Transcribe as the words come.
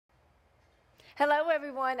Hello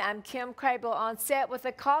everyone, I'm Kim Crabill on set with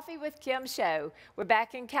the Coffee with Kim show. We're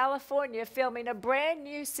back in California filming a brand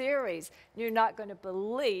new series. You're not going to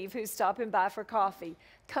believe who's stopping by for coffee.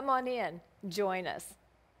 Come on in, join us.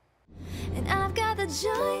 And I've got the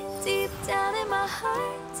joy deep down in my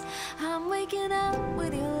heart. I'm waking up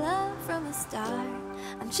with your love from the start.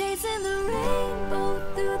 I'm chasing the rainbow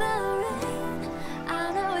through the rain.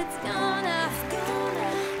 I know it's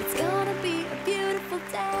gonna be a beautiful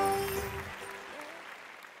day.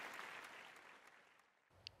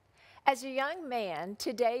 As a young man,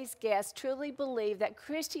 today's guest truly believed that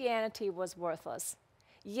Christianity was worthless.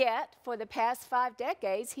 Yet, for the past 5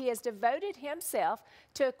 decades, he has devoted himself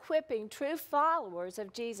to equipping true followers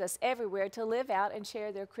of Jesus everywhere to live out and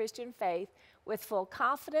share their Christian faith with full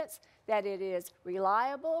confidence that it is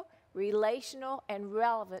reliable, relational, and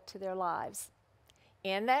relevant to their lives.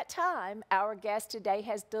 In that time, our guest today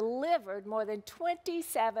has delivered more than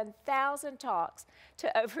 27,000 talks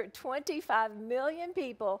to over 25 million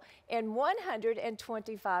people in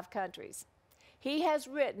 125 countries. He has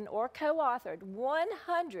written or co-authored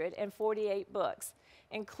 148 books,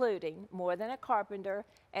 including More Than a Carpenter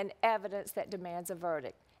and Evidence That Demands a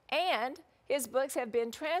Verdict. And his books have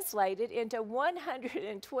been translated into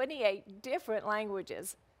 128 different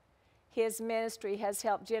languages. His ministry has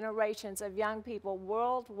helped generations of young people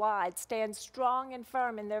worldwide stand strong and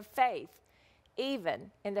firm in their faith,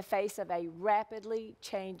 even in the face of a rapidly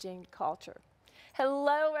changing culture.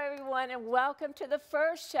 Hello, everyone, and welcome to the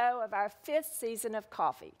first show of our 5th season of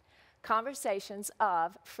Coffee, Conversations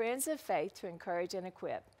of Friends of Faith to Encourage and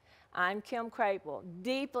Equip. I'm Kim Crabill,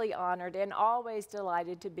 deeply honored and always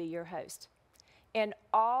delighted to be your host. In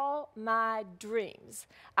all my dreams,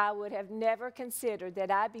 I would have never considered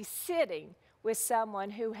that I'd be sitting with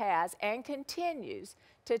someone who has and continues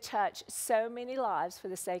to touch so many lives for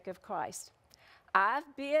the sake of Christ.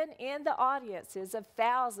 I've been in the audiences of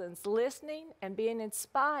thousands listening and being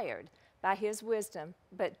inspired by his wisdom.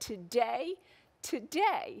 But today,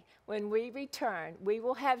 when we return, we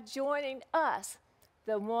will have joining us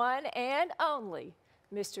the one and only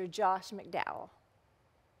Mr. Josh McDowell.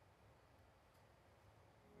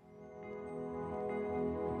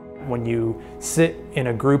 When you sit in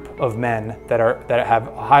a group of men that have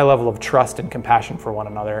a high level of trust and compassion for one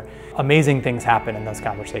another, amazing things happen in those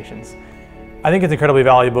conversations. I think it's incredibly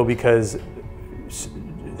valuable because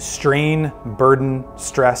strain, burden,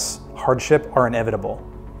 stress, hardship are inevitable.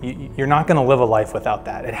 You're not going to live a life without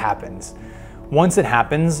that. It happens. Once it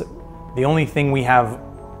happens, the only thing we have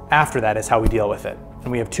after that is how we deal with it.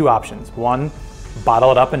 And we have 2 options. One,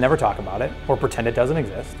 bottle it up and never talk about it, or pretend it doesn't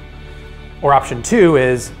exist. Or option 2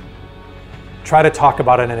 is try to talk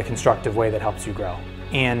about it in a constructive way that helps you grow.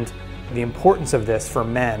 And the importance of this for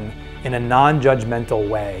men in a non-judgmental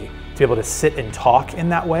way, to be able to sit and talk in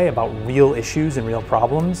that way about real issues and real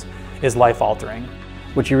problems, is life-altering.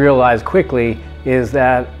 What you realize quickly is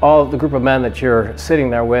that all the group of men that you're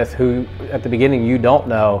sitting there with, who at the beginning you don't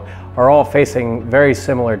know, are all facing very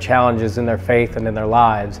similar challenges in their faith and in their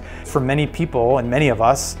lives. For many people, and many of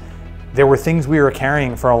us, there were things we were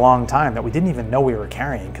carrying for a long time that we didn't even know we were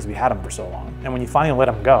carrying because we had them for so long. And when you finally let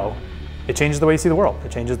them go, it changes the way you see the world.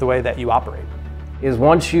 It changes the way that you operate. Is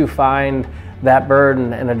once you find that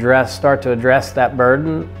burden and start to address that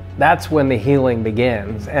burden, that's when the healing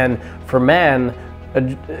begins. And for men,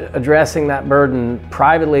 addressing that burden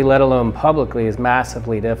privately, let alone publicly, is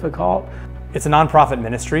massively difficult. It's a nonprofit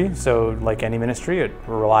ministry, so like any ministry, it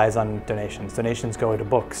relies on donations. Donations go to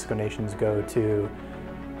books, donations go to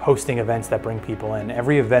hosting events that bring people in.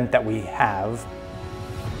 Every event that we have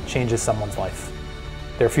changes someone's life.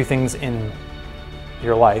 There are a few things in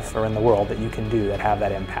your life or in the world that you can do that have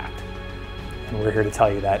that impact. And we're here to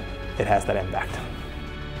tell you that it has that impact.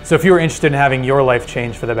 So if you are interested in having your life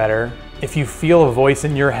change for the better, if you feel a voice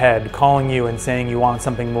in your head calling you and saying you want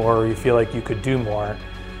something more, or you feel like you could do more,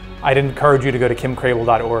 I'd encourage you to go to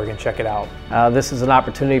kimcrabill.org and check it out. This is an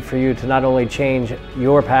opportunity for you to not only change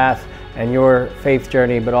your path and your faith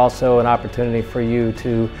journey, but also an opportunity for you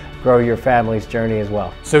to grow your family's journey as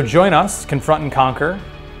well. So join us, Confront and Conquer,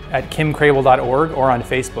 at kimcrabill.org or on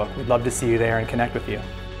Facebook. We'd love to see you there and connect with you.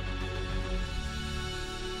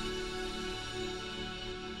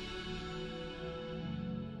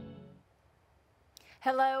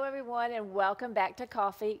 Hello, everyone, and welcome back to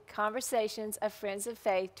Coffee, Conversations of Friends of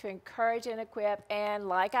Faith to Encourage and Equip. And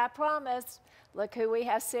like I promised, look who we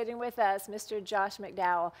have sitting with us, Mr. Josh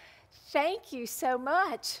McDowell. Thank you so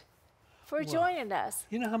much for joining us.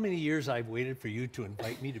 You know how many years I've waited for you to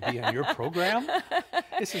invite me to be on your program?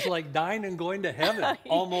 This is like dying and going to heaven,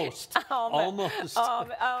 almost. Almost. Oh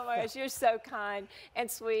my gosh, you're so kind and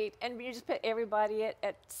sweet, and you just put everybody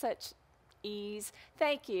at such ease.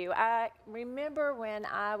 Thank you. I remember when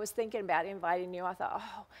I was thinking about inviting you, I thought,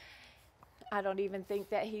 oh, I don't even think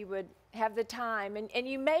that he would have the time. And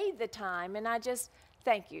you made the time, and I just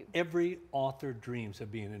thank you. Every author dreams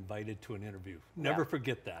of being invited to an interview. Never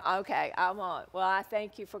forget that. Okay, I won't. Well, I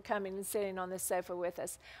thank you for coming and sitting on the sofa with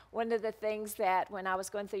us. One of the things that when I was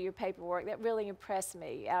going through your paperwork that really impressed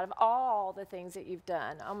me, out of all the things that you've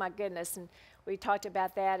done, oh my goodness, and we talked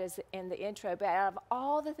about that as in the intro, but out of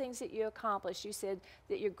all the things that you accomplished, you said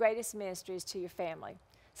that your greatest ministry is to your family.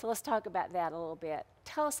 So let's talk about that a little bit.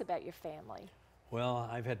 Tell us about your family. Well,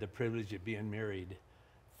 I've had the privilege of being married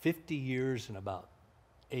 50 years and about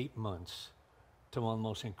 8 months to one of the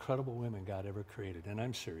most incredible women God ever created, and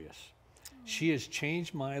I'm serious. She has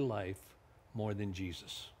changed my life more than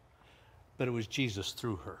Jesus, but it was Jesus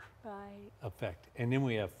through her. Right. Effect. And then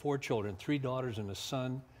we have 4 children, 3 daughters and a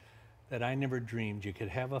son, that I never dreamed you could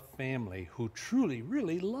have a family who truly,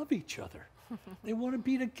 really love each other. They want to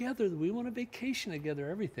be together. We want to vacation together,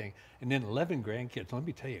 everything. And then 11 grandkids. Let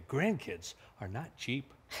me tell you, grandkids are not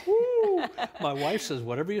cheap. Woo! My wife says,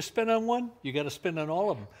 whatever you spend on one, you got to spend on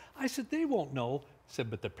all of them. I said, they won't know. I said,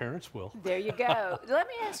 but the parents will. There you go. Let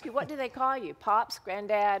me ask you, what do they call you? Pops,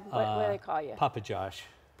 Granddad? What do they call you? Papa Josh.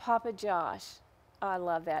 Papa Josh. Oh, I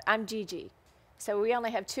love that. I'm Gigi. So we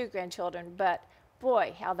only have 2 grandchildren, but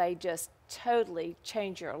boy, how they just totally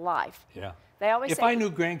change your life. Yeah. They always if say, I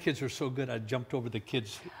knew grandkids were so good, I'd jumped over the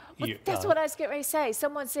kids. well, that's what I was getting ready to say.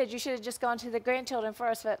 Someone said you should have just gone to the grandchildren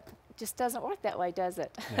first, but it just doesn't work that way, does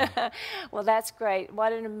it? Yeah. Well, that's great.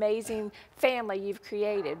 What an amazing family you've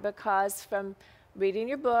created, because from reading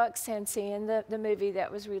your books and seeing the movie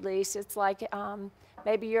that was released, it's like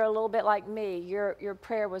maybe you're a little bit like me. Your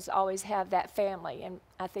prayer was always have that family, and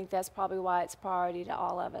I think that's probably why it's priority to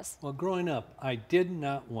all of us. Well, growing up, I did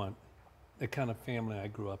not want the kind of family I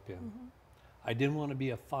grew up in. Mm-hmm. I didn't want to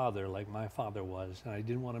be a father like my father was, and I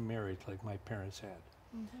didn't want a marriage like my parents had.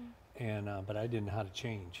 Mm-hmm. And but I didn't know how to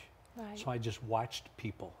change. Right. So I just watched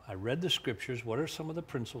people. I read the scriptures, what are some of the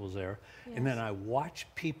principles there, yes. And then I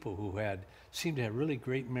watched people who seemed to have really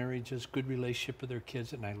great marriages, good relationship with their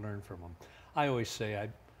kids, and I learned from them. I always say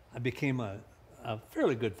I became a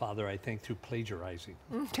fairly good father, I think, through plagiarizing.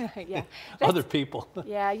 Yeah. Other people.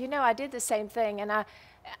 Yeah, you know, I did the same thing, and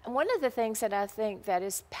one of the things that I think that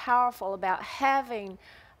is powerful about having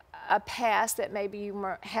a past that maybe you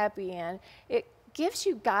weren't happy in, it gives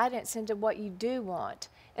you guidance into what you do want.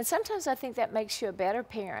 And sometimes I think that makes you a better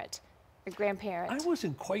parent, a grandparent. I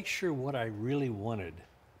wasn't quite sure what I really wanted,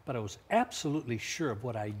 but I was absolutely sure of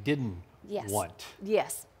what I didn't want.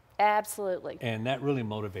 Yes, absolutely. And that really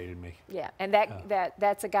motivated me. Yeah, and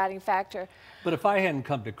that's a guiding factor. But if I hadn't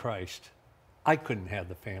come to Christ, I couldn't have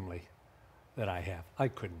the family that I have. I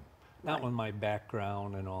couldn't. Not with my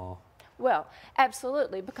background and all. Well,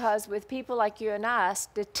 absolutely, because with people like you and I,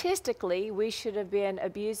 statistically, we should have been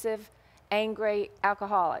abusive, angry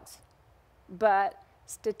alcoholics. But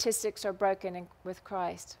statistics are broken with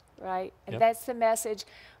Christ, right? And that's the message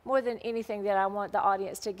more than anything that I want the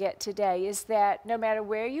audience to get today, is that no matter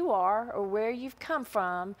where you are or where you've come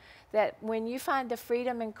from, that when you find the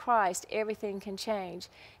freedom in Christ, everything can change.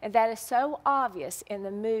 And that is so obvious in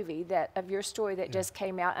the movie of your story that just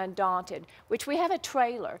came out, Undaunted, which we have a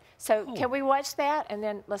trailer. So can we watch that, and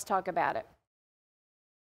then let's talk about it.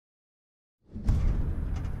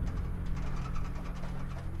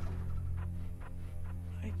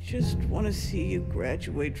 I just want to see you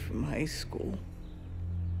graduate from high school.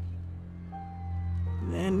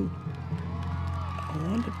 Then I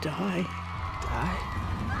want to die. Die?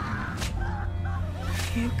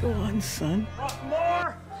 Can't go on, son. What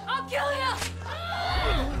more? I'll kill you!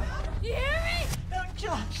 You hear me? No,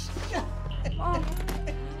 Josh.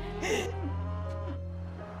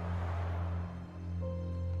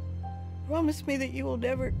 Promise me that you will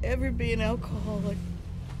never, ever be an alcoholic.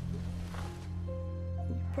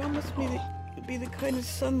 Promise me that you'll be the kind of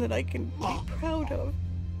son that I can be proud of.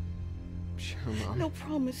 Sure, Mom. No,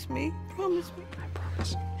 promise me. Promise me. I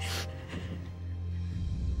promise.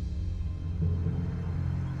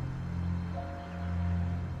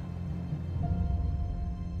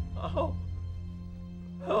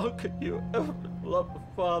 How could you ever love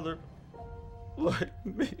a father like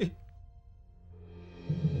me?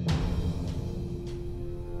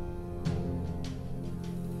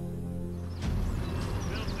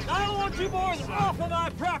 I don't want you boys off of my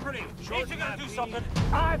property. Ain't you gonna do something?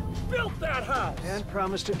 I built that house. And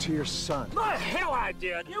promised it to your son. The hell I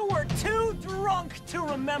did. You were too drunk to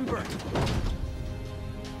remember.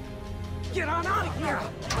 Get on out of here.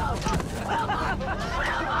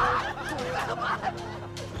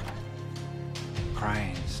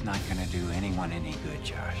 Crying's not gonna do anyone any good,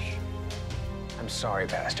 Josh. I'm sorry,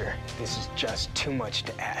 Pastor. This is just too much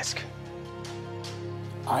to ask.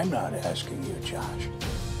 I'm not asking you, Josh.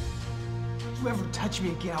 You ever touch me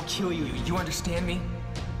again, I'll kill you. You understand me?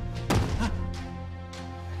 Huh?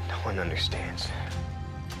 No one understands.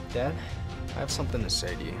 Dad, I have something to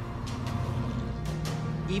say to you.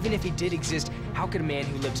 Even if he did exist, how could a man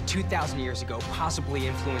who lived 2,000 years ago possibly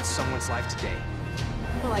influence someone's life today?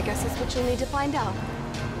 Well, I guess that's what you'll need to find out.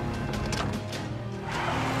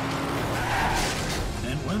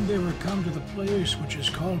 And when they were come to the place which is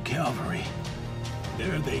called Calvary,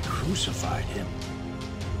 there they crucified him.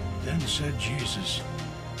 Then said Jesus,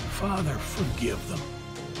 Father, forgive them,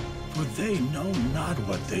 for they know not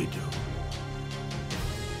what they do.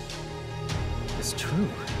 It's true.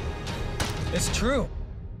 It's true.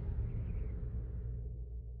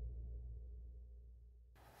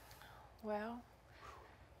 Well,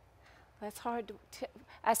 that's hard to.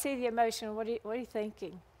 I see the emotion. What are you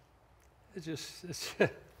thinking?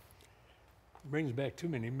 It brings back too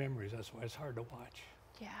many memories. That's why it's hard to watch.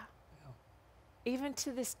 Yeah. Even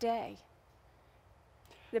to this day.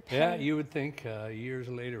 The pain. Yeah, you would think years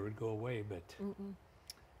later it would go away, but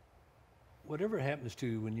whatever happens to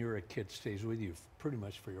you when you're a kid stays with you pretty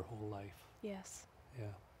much for your whole life. Yes. Yeah.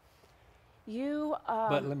 You.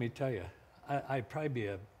 But let me tell you, I'd probably be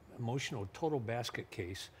an emotional total basket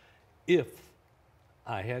case if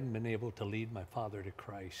I hadn't been able to lead my father to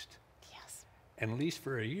Christ. Yes. And at least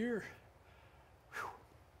for a year,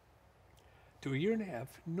 to a year and a half,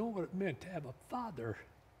 know what it meant to have a father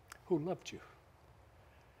who loved you.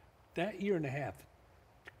 That year and a half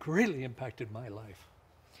greatly impacted my life.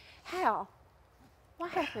 How?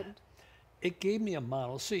 What happened? It gave me a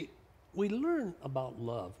model. See, we learn about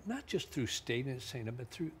love, not just through stating it, saying it, but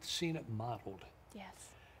through seeing it modeled. Yes.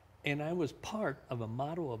 And I was part of a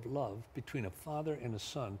model of love between a father and a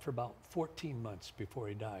son for about 14 months before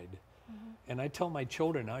he died. And I tell my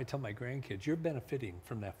children, now I tell my grandkids, you're benefiting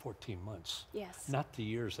from that 14 months. Yes. Not the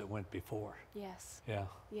years that went before. Yes. Yeah.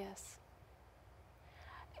 Yes.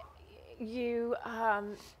 You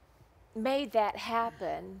made that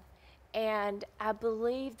happen, and I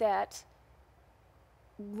believe that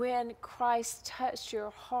when Christ touched your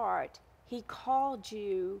heart, he called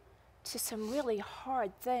you to some really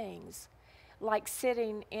hard things, like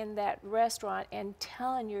sitting in that restaurant and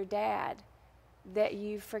telling your dad that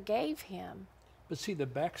you forgave him. But see, the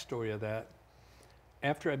backstory of that,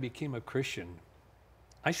 after I became a Christian,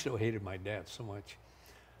 I still hated my dad so much.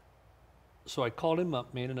 So I called him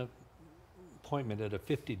up, made an appointment at a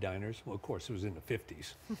 50 diners. Well, of course, it was in the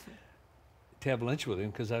 50s. To have lunch with him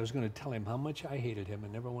because I was going to tell him how much I hated him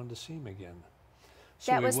and never wanted to see him again.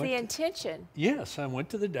 So that was the intention. Yes, I went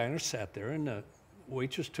to the diner, sat there, and the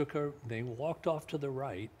waitress took her, they walked off to the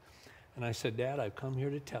right, and I said, Dad, I've come here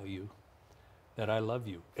to tell you that I love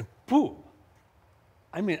you. And boom!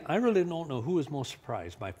 I mean, I really don't know who was most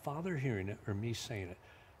surprised, my father hearing it or me saying it.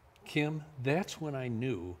 Kim, that's when I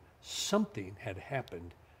knew something had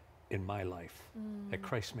happened in my life, that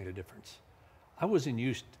Christ made a difference. I was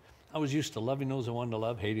used to loving those I wanted to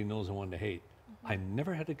love, hating those I wanted to hate. I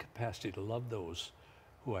never had the capacity to love those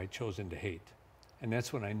who I'd chosen to hate. And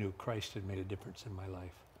that's when I knew Christ had made a difference in my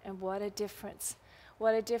life. And what a difference.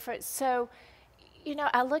 What a difference. So, you know,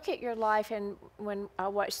 I look at your life, and when I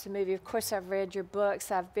watch the movie, of course, I've read your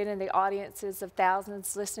books. I've been in the audiences of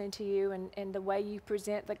thousands listening to you, and the way you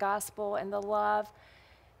present the gospel and the love.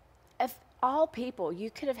 Of all people,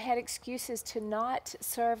 you could have had excuses to not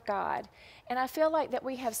serve God. And I feel like that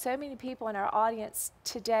we have so many people in our audience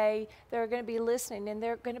today that are going to be listening, and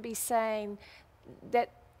they're going to be saying that,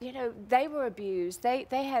 you know, they were abused, they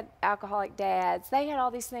had alcoholic dads, they had all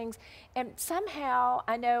these things, and somehow,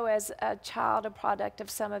 I know as a child, a product of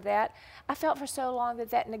some of that, I felt for so long that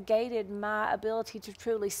that negated my ability to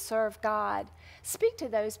truly serve God. Speak to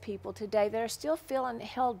those people today that are still feeling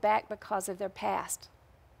held back because of their past.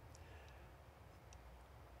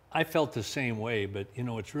 I felt the same way, but you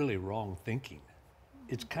know, it's really wrong thinking.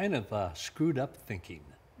 It's kind of screwed up thinking,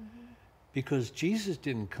 because Jesus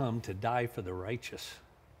didn't come to die for the righteous.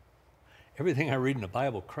 Everything I read in the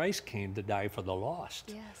Bible, Christ came to die for the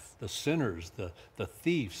lost, the sinners, the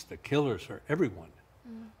thieves, the killers, for everyone,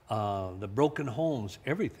 the broken homes,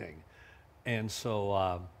 everything. And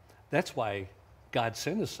so that's why God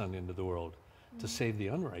sent his son into the world, to save the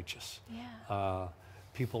unrighteous.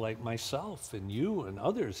 People like myself and you and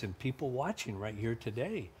others and people watching right here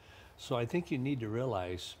today. So I think you need to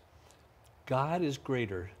realize God is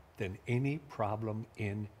greater than any problem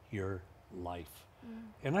in your life.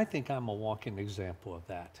 And I think I'm a walking example of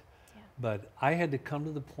that. But I had to come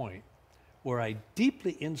to the point where I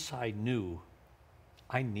deeply inside knew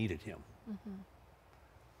I needed him.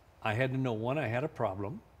 I had to know, one, I had a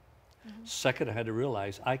problem. Second, I had to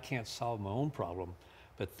realize I can't solve my own problem.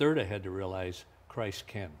 But third, I had to realize Christ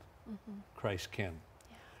can. Christ can.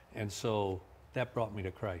 Yeah. And so that brought me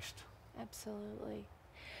to Christ. Absolutely.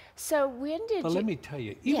 So when did But let me tell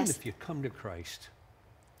you, even Yes. if you come to Christ,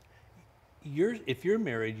 if you're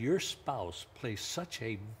married, your spouse plays such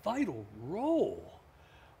a vital role.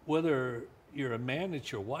 Whether you're a man,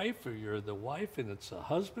 it's your wife, or you're the wife and it's a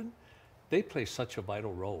husband, they play such a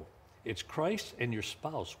vital role. It's Christ and your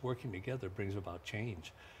spouse working together brings about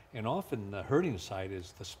change. And often the hurting side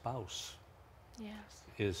is the spouse. Yes.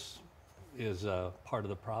 Is part of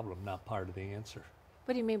the problem, not part of the answer.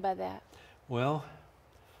 What do you mean by that? Well,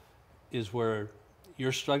 is where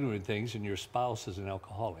you're struggling with things and your spouse is an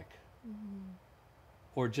alcoholic,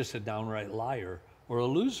 or just a downright liar, or a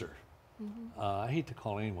loser. I hate to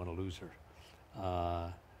call anyone a loser,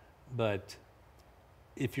 but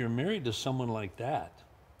if you're married to someone like that,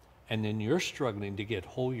 and then you're struggling to get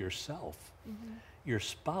whole yourself, your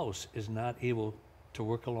spouse is not able to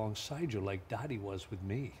work alongside you like Dottie was with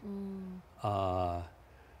me.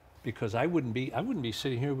 Because I wouldn't be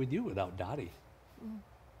sitting here with you without Dottie.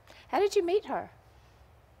 How did you meet her?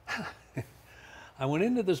 I went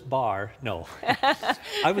into this bar, no.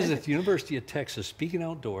 I was at the University of Texas speaking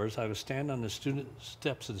outdoors. I was standing on the student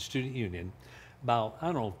steps of the student union, about, I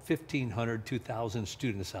don't know, 1,500, 2,000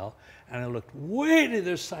 students out, and I looked way to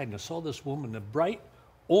their side and I saw this woman in a bright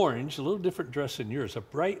orange, a little different dress than yours, a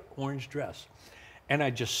bright orange dress. And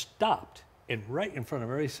I just stopped and right in front of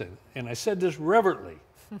her, and I said this reverently.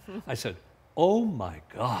 I said, "Oh my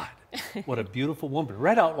God, what a beautiful woman,"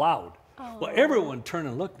 right out loud. Oh. Well, everyone turned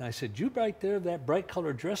and looked, and I said, "You right there, that bright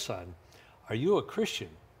colored dress on, are you a Christian?"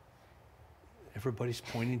 Everybody's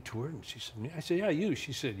pointing to her, and she said, "Me." I said, "Yeah, you."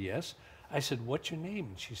 She said, "Yes." I said, "What's your name?"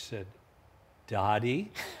 And she said,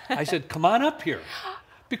 "Dottie." I said, "Come on up here."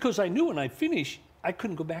 Because I knew when I finished, I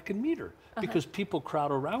couldn't go back and meet her because people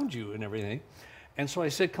crowd around you and everything. And so I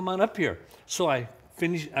said, "Come on up here." So I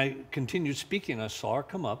continued speaking. I saw her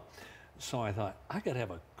come up. So I thought, I got to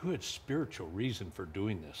have a good spiritual reason for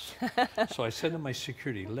doing this. So I said to my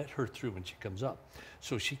security, "Let her through when she comes up."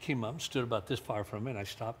 So she came up and stood about this far from me, and I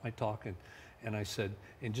stopped my talk, and I said,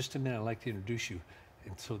 "In just a minute, I'd like to introduce you."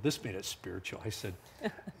 And so this made it spiritual. I said,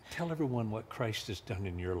 "Tell everyone what Christ has done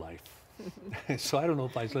in your life." So I don't know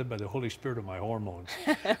if I was led by the Holy Spirit or my hormones.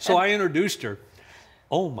 So I introduced her.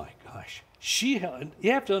 Oh my gosh. You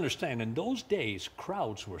have to understand, in those days,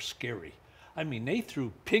 crowds were scary. I mean, they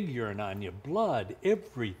threw pig urine on you, blood,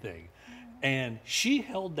 everything. And she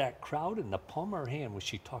held that crowd in the palm of her hand when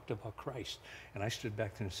she talked about Christ. And I stood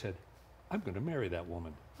back there and said, "I'm going to marry that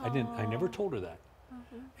woman." I never told her that.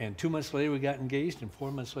 And 2 months later, we got engaged, and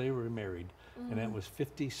 4 months later, we were married. And that was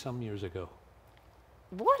 50-some years ago.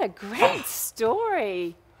 What a great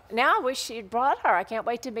story. Now I wish you'd brought her. I can't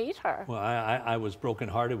wait to meet her. Well, I was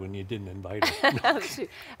brokenhearted when you didn't invite her.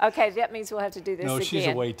 Okay, that means we'll have to do this again. No, she's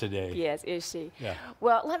away today. Yes, is she? Yeah.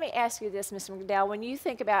 Well, let me ask you this, Mr. McDowell. When you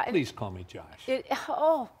think about... Please call me Josh.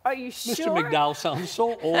 Are you sure? Mr. McDowell sounds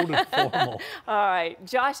so old and formal. All right,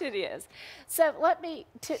 Josh it is. So let me,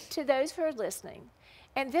 to those who are listening,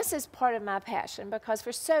 and this is part of my passion, because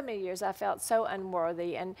for so many years I felt so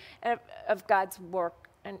unworthy and of God's work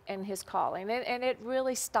and his calling, and it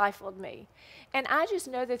really stifled me. And I just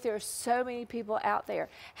know that there are so many people out there.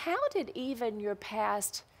 How did even your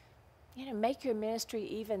past, make your ministry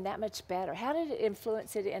even that much better? How did it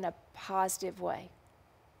influence it in a positive way?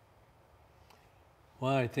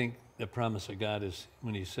 Well, I think the promise of God is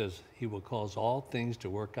when he says he will cause all things to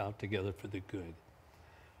work out together for the good.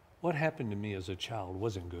 What happened to me as a child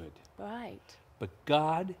wasn't good. Right. But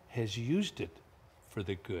God has used it for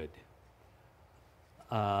the good.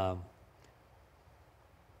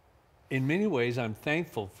 In many ways, I'm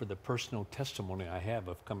thankful for the personal testimony I have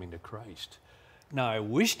of coming to Christ. Now, I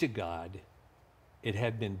wish to God it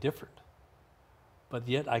had been different, but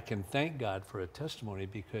yet I can thank God for a testimony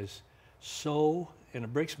because and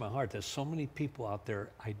it breaks my heart that so many people out there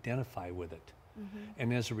identify with it.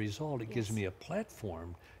 And as a result, it gives me a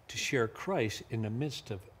platform to share Christ in the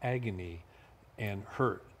midst of agony and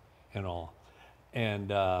hurt and all.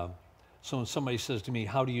 And so when somebody says to me,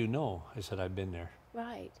 "How do you know?" I said, "I've been there."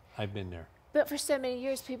 Right. I've been there. But for so many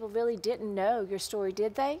years, people really didn't know your story,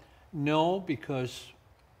 did they? No, because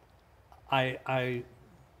I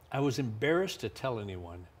was embarrassed to tell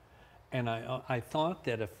anyone. And I thought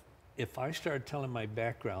that if I started telling my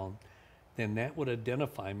background, then that would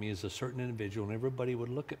identify me as a certain individual and everybody would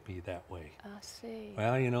look at me that way. I see.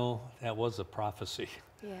 Well, that was a prophecy.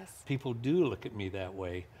 Yes. People do look at me that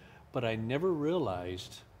way, but I never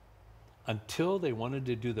realized until they wanted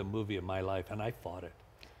to do the movie of my life, and I fought it.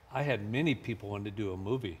 I had many people want to do a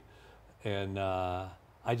movie, and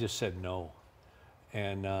I just said no.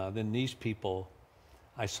 And then these people,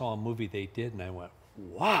 I saw a movie they did, and I went,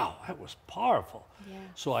 wow, that was powerful. Yeah.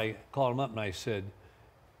 So I called them up and I said,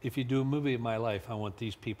 if you do a movie of my life, I want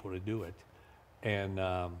these people to do it. And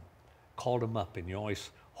called them up, and you always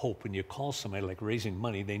hope when you call somebody like raising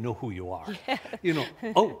money, they know who you are. Yeah. You know,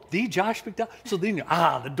 oh, the Josh McDowell. So then,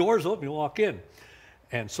 the door's open, you walk in.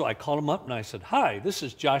 And so I called them up and I said, hi, this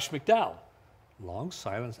is Josh McDowell. Long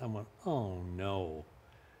silence. I went, oh no.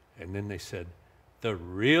 And then they said, the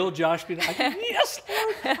real Josh McDowell? I said, yes,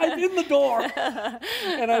 Lord, I'm in the door.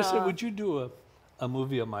 And I said, would you do a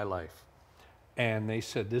movie of my life? And they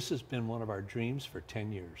said, this has been one of our dreams for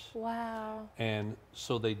 10 years. Wow. And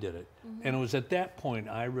so they did it. And it was at that point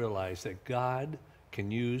I realized that God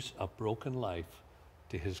can use a broken life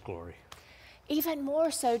to his glory. Even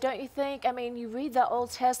more so, don't you think? I mean, you read the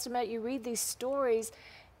Old Testament, you read these stories.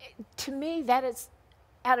 To me, that is,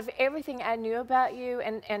 out of everything I knew about you,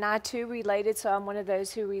 and I too related, so I'm one of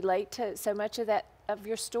those who relate to so much of that, of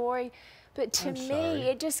your story. But to me,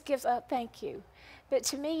 it just gives, thank you. But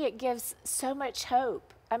to me, it gives so much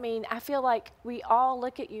hope. I mean, I feel like we all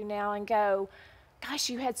look at you now and go, gosh,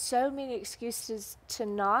 you had so many excuses to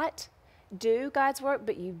not do God's work,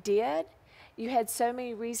 but you did. You had so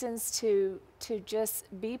many reasons to just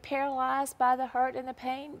be paralyzed by the hurt and the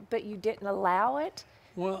pain, but you didn't allow it.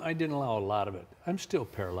 Well, I didn't allow a lot of it. I'm still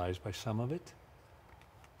paralyzed by some of it.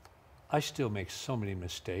 I still make so many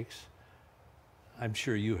mistakes. I'm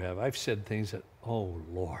sure you have. I've said things that, oh,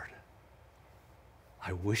 Lord,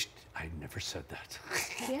 I wished I'd never said that.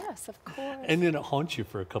 Yes, of course. And then it haunts you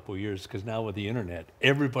for a couple of years, because now with the internet,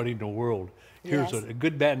 everybody in the world hears it,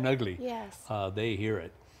 good, bad, and ugly. Yes. They hear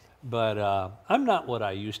it. But I'm not what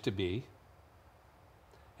I used to be,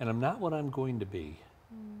 and I'm not what I'm going to be.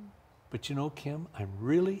 But you know, Kim, I'm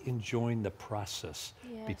really enjoying the process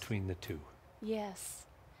between the two. Yes.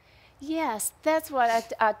 Yes, that's what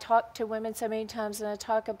I talk to women so many times, and I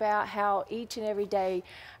talk about how each and every day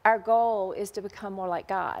our goal is to become more like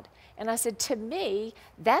God. And I said, to me,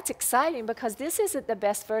 that's exciting, because this isn't the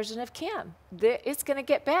best version of Kim. It's going to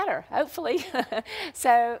get better, hopefully.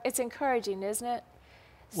 So it's encouraging, isn't it?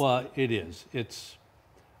 Well, it is. It's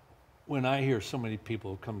when I hear so many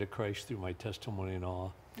people come to Christ through my testimony and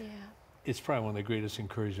all, it's probably one of the greatest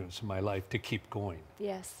encouragements in my life to keep going.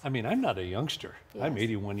 Yes. I mean, I'm not a youngster. Yes. I'm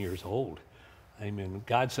 81 years old. I mean,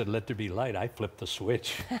 God said, let there be light. I flipped the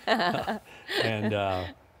switch. And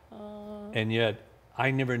yet,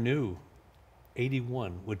 I never knew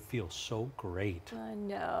 81 would feel so great. I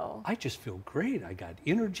know. I just feel great. I got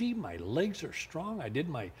energy. My legs are strong. I did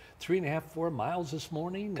my 3.5, 4 miles this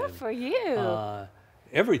morning. Good for you.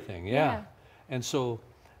 Everything, yeah. And so,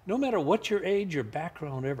 no matter what your age, your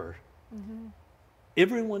background, ever,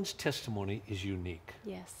 everyone's testimony is unique.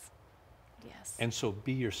 Yes. Yes. And so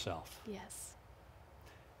be yourself. Yes.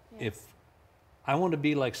 If I want to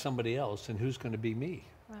be like somebody else, then who's going to be me?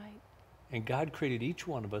 Right. And God created each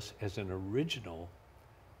one of us as an original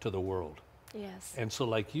to the world. Yes. And so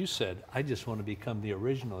like you said, I just want to become the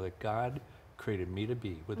original that God created me to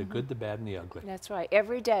be, with the good, the bad, and the ugly. That's right.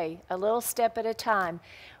 Every day, a little step at a time.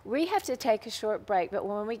 We have to take a short break, but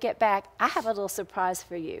when we get back, I have a little surprise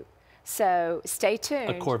for you. So stay tuned.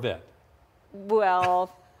 A Corvette.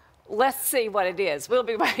 Well, let's see what it is. We'll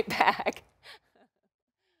be right back.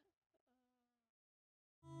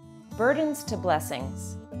 Burdens to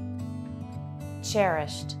blessings.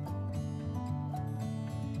 Cherished.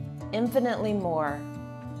 Infinitely more.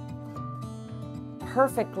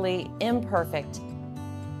 Perfectly imperfect.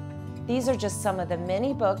 These are just some of the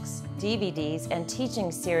many books, DVDs, and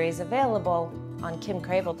teaching series available on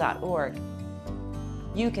kimcrabill.org.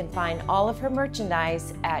 You can find all of her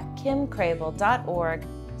merchandise at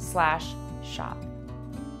kimcrabill.org/shop.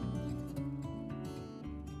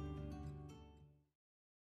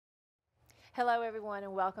 Hello, everyone,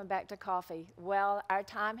 and welcome back to Coffee. Well, our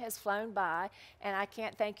time has flown by, and I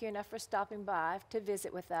can't thank you enough for stopping by to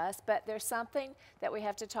visit with us, but there's something that we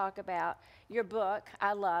have to talk about. Your book,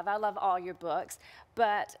 I love all your books,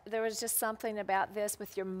 but there was just something about this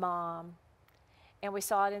with your mom, and we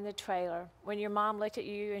saw it in the trailer. When your mom looked at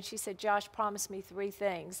you and she said, Josh promised me 3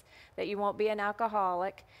 things, that you won't be an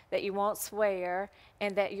alcoholic, that you won't swear,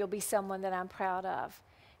 and that you'll be someone that I'm proud of.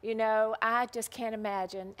 You know, I just can't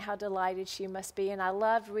imagine how delighted she must be. And I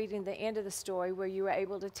loved reading the end of the story where you were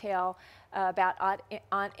able to tell about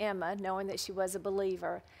Aunt Emma, knowing that she was a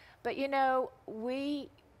believer. But, you know, we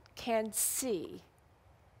can see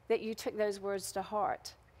that you took those words to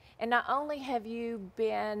heart. And not only have you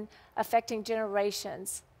been affecting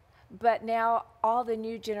generations, but now all the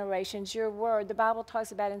new generations, your word, the Bible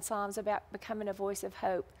talks about in Psalms about becoming a voice of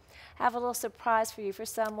hope. I have a little surprise for you, for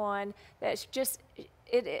someone that's just,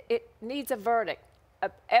 it needs a verdict,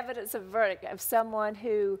 evidence of verdict of someone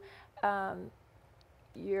who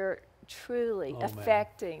you're truly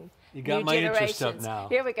affecting. You got my interest up now.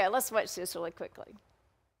 Here we go. Let's watch this really quickly.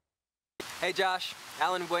 Hey Josh,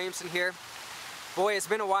 Alan Williamson here. Boy, it's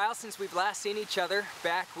been a while since we've last seen each other,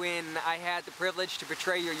 back when I had the privilege to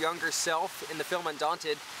portray your younger self in the film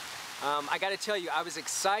Undaunted. I gotta tell you, I was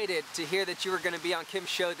excited to hear that you were gonna be on Kim's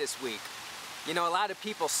show this week. You know, a lot of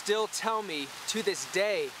people still tell me to this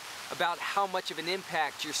day about how much of an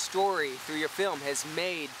impact your story through your film has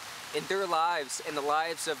made in their lives and the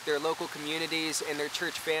lives of their local communities and their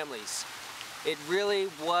church families. It really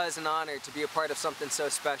was an honor to be a part of something so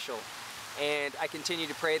special. And I continue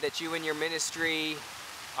to pray that you and your ministry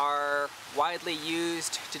are widely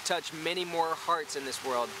used to touch many more hearts in this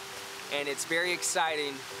world. And it's very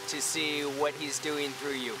exciting to see what he's doing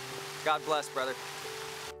through you. God bless, brother.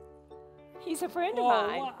 He's a friend of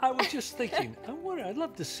mine. Well, I was just thinking, I'd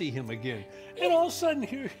love to see him again. And all of a sudden,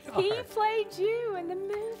 here you are. He played you in the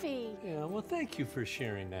movie. Yeah, well, thank you for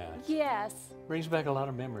sharing that. Yes. Brings back a lot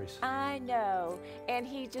of memories. I know. And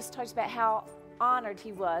he just talks about how honored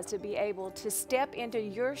he was to be able to step into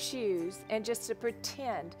your shoes and just to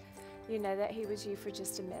pretend, you know, that he was you for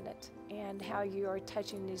just a minute, and how you are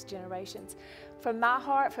touching these generations. From my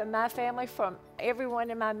heart, from my family, from everyone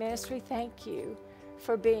in my ministry, thank you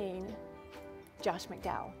for being Josh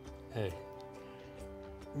McDowell. Hey,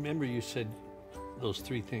 remember you said those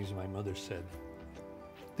 3 things my mother said.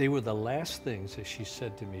 They were the last things that she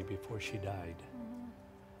said to me before she died.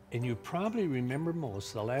 And you probably remember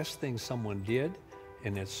most the last thing someone did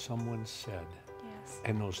and that someone said. Yes.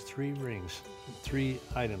 And those 3 rings, 3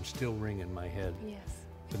 items still ring in my head. Yes.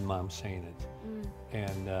 With Mom saying it.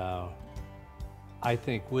 And I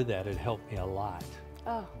think with that it helped me a lot.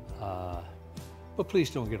 Oh. But please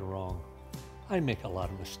don't get it wrong. I make a lot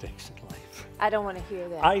of mistakes in life. I don't want to hear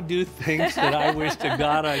that. I do things that I wish to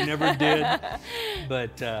God I never did.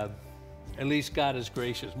 But at least God is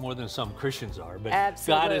gracious, more than some Christians are. But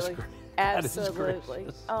Absolutely. God is Absolutely.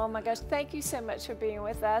 gracious. Oh my gosh, thank you so much for being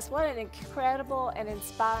with us. What an incredible and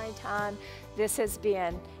inspiring time this has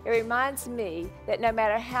been. It reminds me that no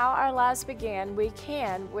matter how our lives began, we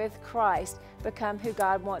can, with Christ, become who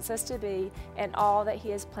God wants us to be and all that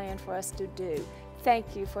He has planned for us to do.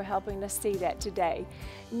 Thank you for helping us see that today.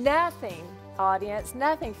 Nothing, audience,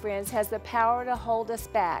 nothing, friends, has the power to hold us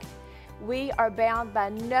back. We are bound by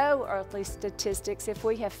no earthly statistics if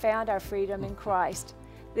we have found our freedom in Christ.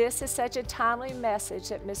 This is such a timely message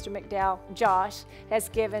that Mr. McDowell, Josh, has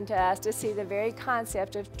given to us to see the very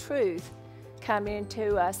concept of truth coming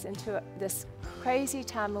into us, into this crazy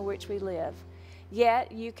time in which we live.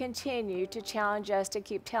 Yet you continue to challenge us to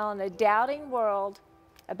keep telling a doubting world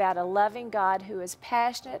about a loving God who is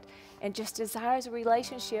passionate and just desires a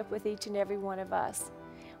relationship with each and every one of us.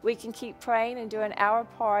 We can keep praying and doing our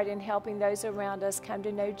part in helping those around us come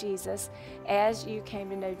to know Jesus as you came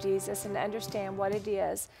to know Jesus, and understand what it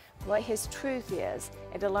is, what His truth is,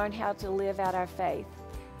 and to learn how to live out our faith.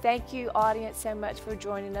 Thank you, audience, so much for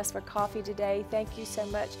joining us for coffee today. Thank you so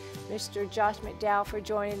much, Mr. Josh McDowell, for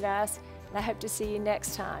joining us, and I hope to see you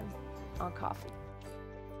next time on Coffee.